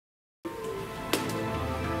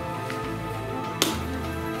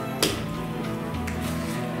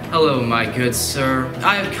Hello, my good sir.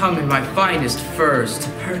 I have come in my finest furs to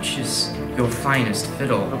purchase your finest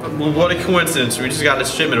fiddle. Well, what a coincidence. We just got a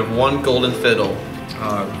shipment of 1 golden fiddle.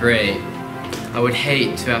 Oh, great. I would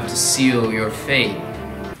hate to have to seal your fate.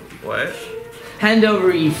 What? Hand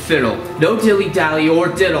over ye fiddle. No dilly-dally or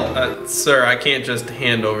diddle. Sir, I can't just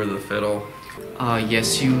hand over the fiddle.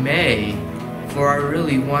 Yes you may. For I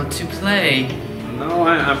really want to play. No,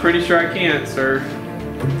 I'm pretty sure I can't, sir.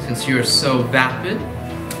 Since you're so vapid,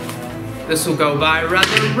 this will go by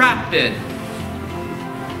rather rapid.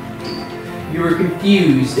 You were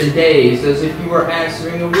confused and dazed as if you were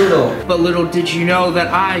answering a riddle. But little did you know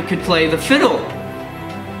that I could play the fiddle.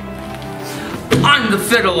 I'm the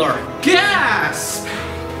fiddler! Gasp!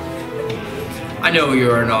 I know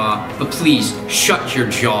you're in awe, but please shut your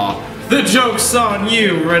jaw. The joke's on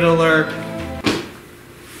you, Riddler!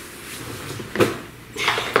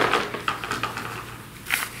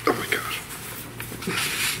 Oh my gosh.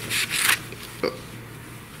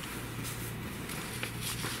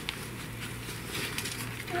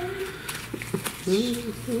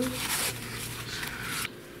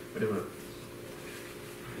 Wait a minute.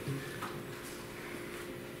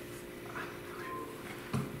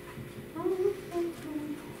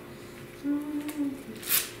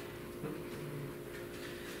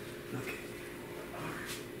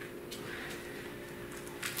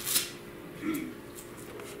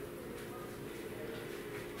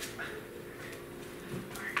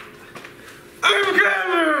 I'm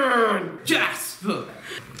Catman! Jasper!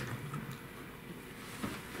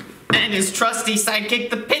 And his trusty sidekick,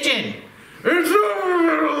 the pigeon. It's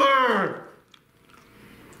over!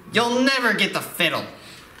 You'll never get the fiddle.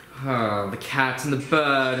 Oh, the cat and the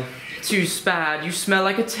bird. Too spad, you smell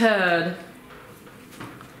like a turd.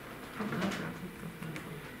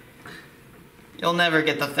 You'll never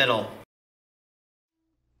get the fiddle.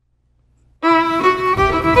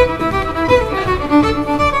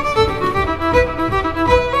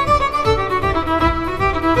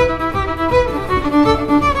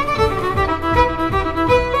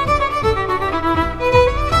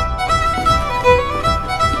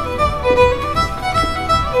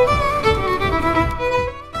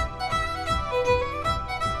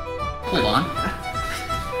 Hold on.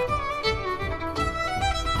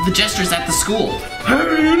 The Jester's at the school. How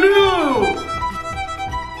do you know?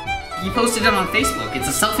 He posted it on Facebook. It's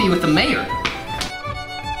a selfie with the mayor.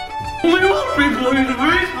 Only one people in the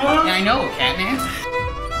basement! Yeah, I know, Catman.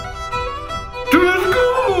 To the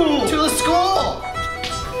school! To the school!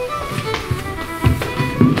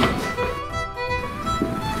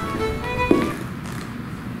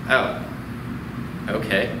 Oh.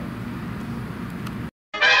 Okay.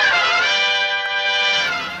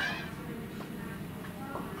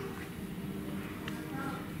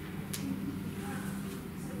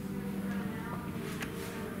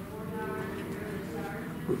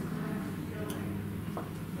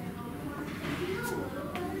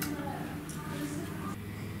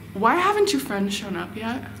 Why haven't your friends shown up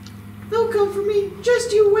yet? They'll come for me,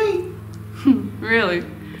 just you wait. Really?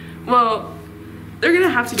 Well, they're gonna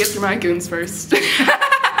have to get through my goons first.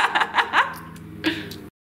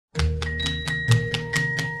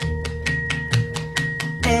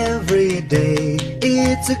 Every day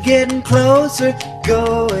it's a getting closer,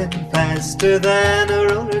 going faster than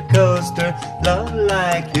a roller coaster. Love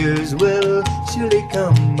like yours will surely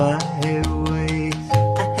come my way.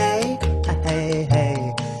 Hey, hey,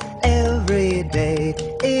 hey. Every day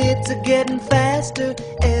it's a getting faster.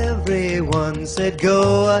 Everyone said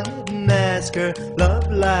go ahead and ask her. Love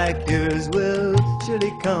like yours will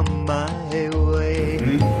surely come my way.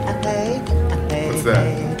 Hey, hey, What's that?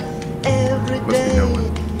 hey. Every Must be no day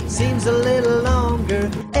one. seems a little longer.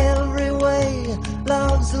 Every way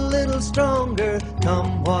love's a little stronger.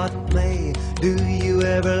 Come what may, do you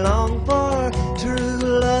ever long for true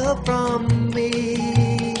love from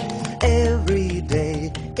me? Every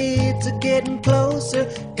day it's a getting closer,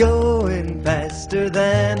 going faster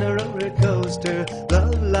than a roller coaster.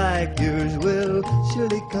 Love like yours will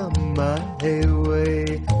surely come my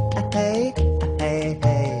way. Hey, hey,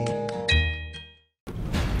 hey.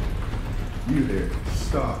 You there.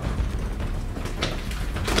 Stop.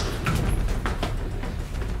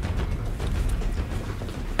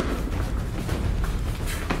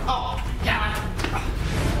 Oh, yeah.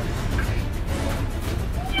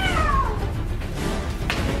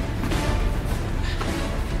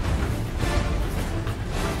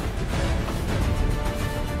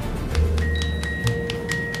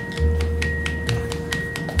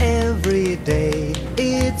 Every day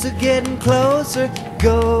it's a getting closer,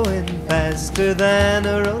 going faster than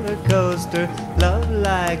a roller coaster. Love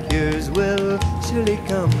like yours will surely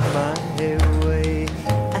come my way.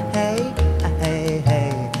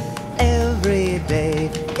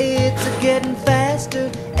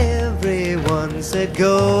 said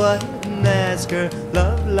go ahead and ask her.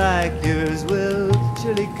 Love like yours will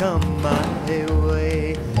surely come my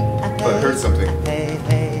way. I heard something.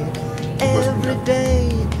 Hey, every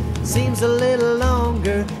day seems a little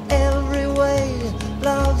longer. Every way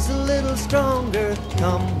love's a little stronger.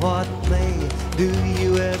 Come what may, do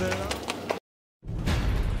you ever?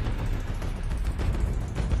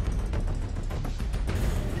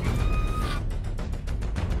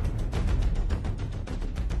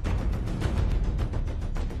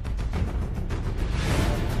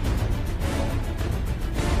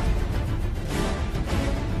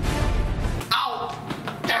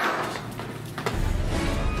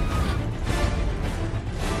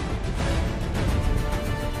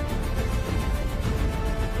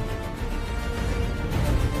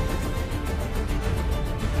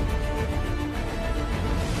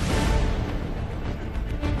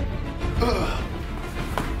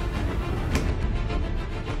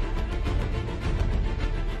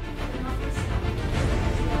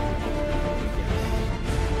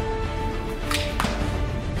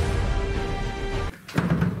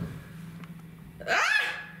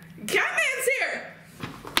 Catman's here!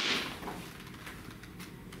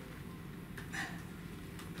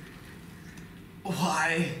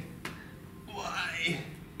 Why?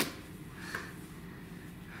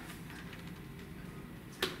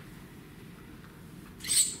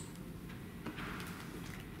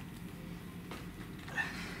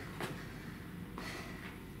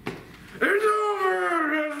 It's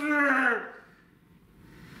over, Jester!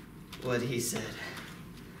 What he said.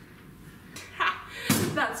 Ha!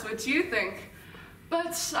 That's what you think.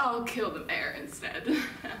 But I'll kill the mayor instead.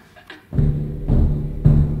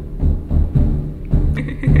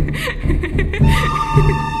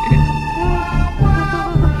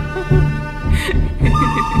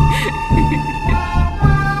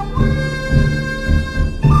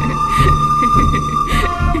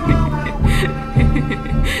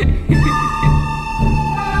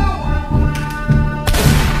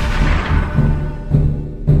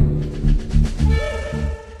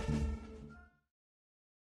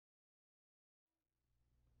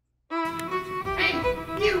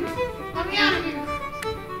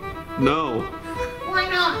 No. Why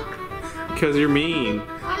not? Because you're mean.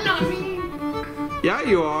 I'm not mean. Yeah,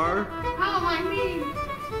 you are. How am I mean?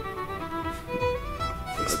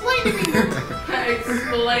 Explain to me.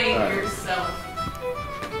 Explain yourself.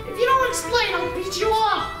 If you don't explain, I'll beat you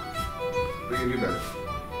up. What are you gonna do about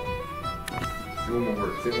it? Do one more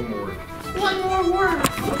word. Say one more word. One more word.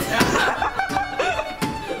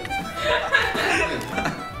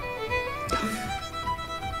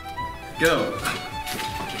 Go.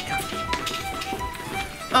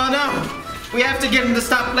 Oh no! We have to get him to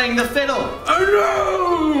stop playing the fiddle! Oh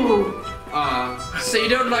no! So you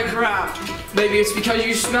don't like crap. Maybe it's because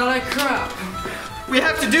you smell like crap. We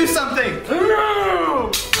have to do something!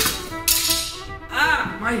 No!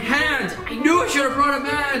 Ah, my hand! I knew I should have brought a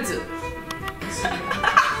band!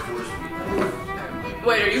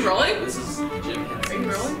 Wait, are you rolling? This is Jim. Are you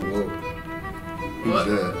rolling? Whoa. What?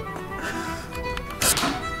 Who's that?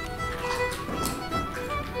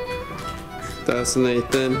 That's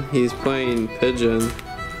Nathan. He's playing Pigeon.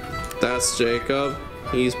 That's Jacob.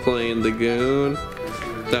 He's playing the Goon.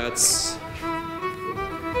 That's...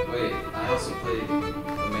 Wait, I also played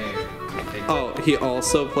the mayor. Oh, he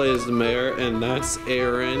also plays the mayor, and that's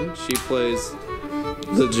Erin. She plays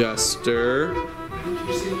the Jester.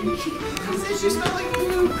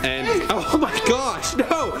 And oh my gosh,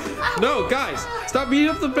 no! No, guys, stop beating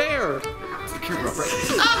up the bear!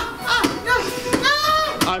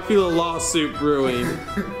 I feel a lawsuit brewing.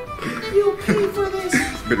 You'll pay for this.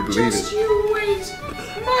 Better believe Just it. you wait.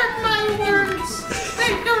 Mark my words.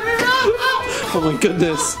 Hey, no. Oh my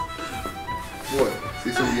goodness. What?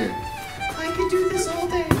 Say something again. I could do this all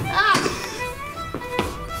day.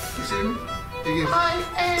 You see me? Again. I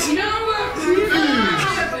am. You know what?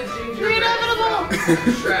 You're inevitable.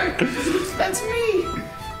 Shrek. That's me.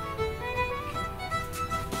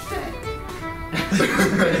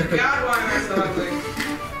 God, why am I so ugly?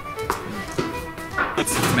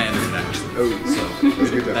 It's Mandarin, actually. Oh,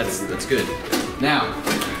 let's get that. That's good. Now,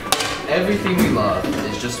 everything we love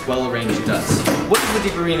is just well arranged dust. What is the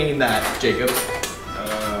deeper meaning in that, Jacob?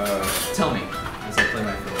 Tell me, as I play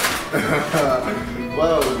my fiddle.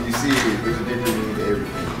 Well, you see, there's a different meaning to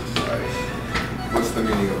everything. Like, what's the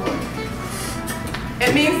meaning of life?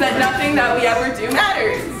 It means that nothing that we ever do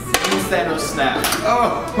matters. Means Thanos snap.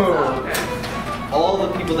 Oh! Okay. All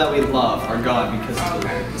the people that we love are gone because of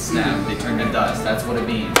the snap. They turn to dust. That's what it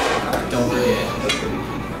means. Don't forget.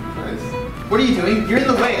 Nice. What are you doing? You're in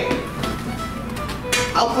the way.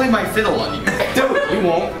 I'll play my fiddle on you. Dude, you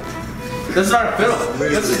won't. That's not a fiddle.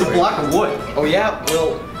 That's just a block of wood. Oh yeah?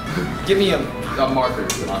 Well, give me a marker,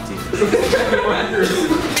 Monty.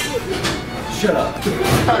 Shut up.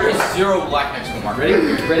 There is 0 black next to a marker.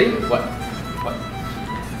 Ready? What?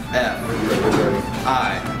 F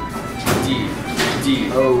I D D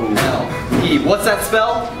L E. What's that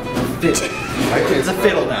spell? Fiddle. It's a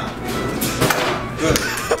fiddle now. Good.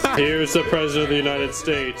 Here's the President of the United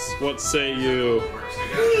States. What say you?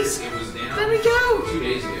 Please, let me go. 2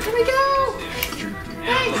 days ago. Let me go.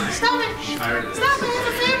 Hey, stop it. Stop it, it's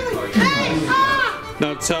a family. Hey, ah!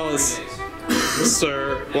 Now tell us,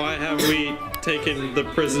 sir, why have we taken the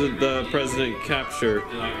president capture?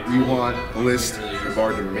 We want a list of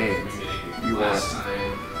our demands. We want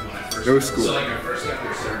no school,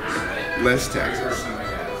 less taxes,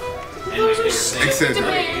 Those are stupid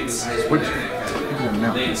demands.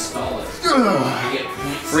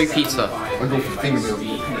 Free pizza. I go for fingernails.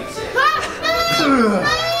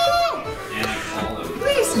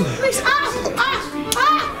 Please, please,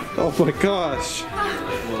 Oh my gosh.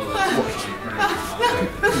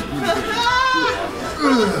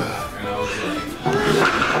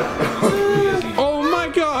 Oh my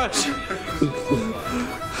gosh.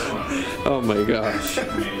 Oh my gosh.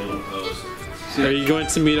 Are you going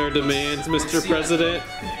to meet our demands, Mr. President?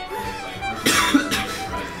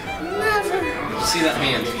 See that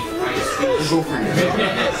man? Go for it.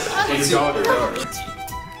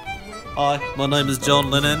 Hi, my name is John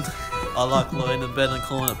Lennon. I like lying in bed and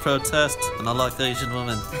calling it protest, and I like Asian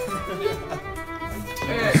women.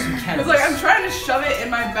 It's like I'm trying to shove it in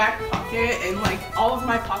my back pocket, and like all of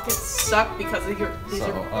my pockets suck because of these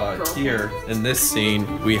are girl Here in this scene,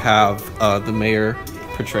 we have the mayor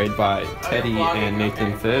portrayed by Teddy and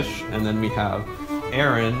Nathan Fish, and then we have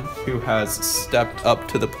Aaron, who has stepped up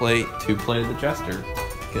to the plate to play the Jester,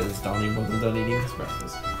 because Donnie wasn't done eating his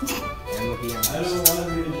breakfast. I don't want to be a Jester.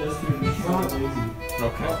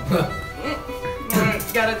 Okay.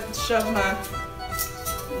 Gotta shove my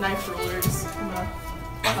knife rulers in my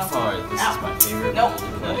By far, this is my favorite Nope.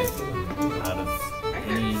 play out of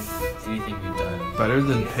anything we've done. Better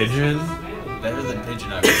than Pigeon? Better than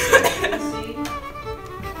Pigeon, I would say.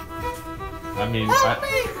 I mean,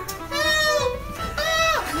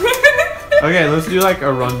 okay, let's do like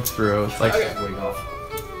a run through. It's like Wig off.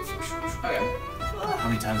 Okay. How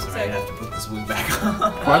many times do I have to put this wig back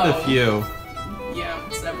on? quite a few. Yeah,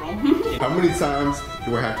 several. How many times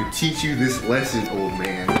do I have to teach you this lesson, old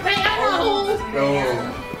man? Hey, I'm old.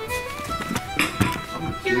 Oh.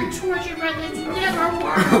 Your torture methods never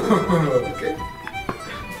work. Okay.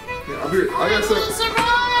 Yeah, I'll be. I got We'll some.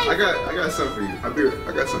 survive. I got something for you.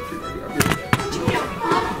 I got something for you. I'll be right back.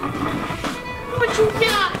 What you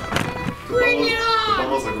got? Bring it The on.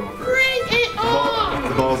 balls are going first. Bring it on.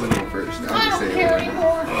 The balls are going first. I'm I just don't saying. care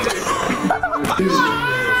anymore.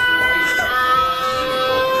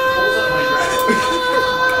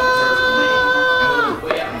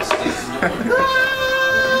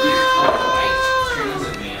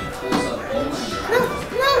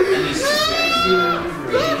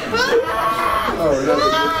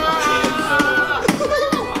 Oh,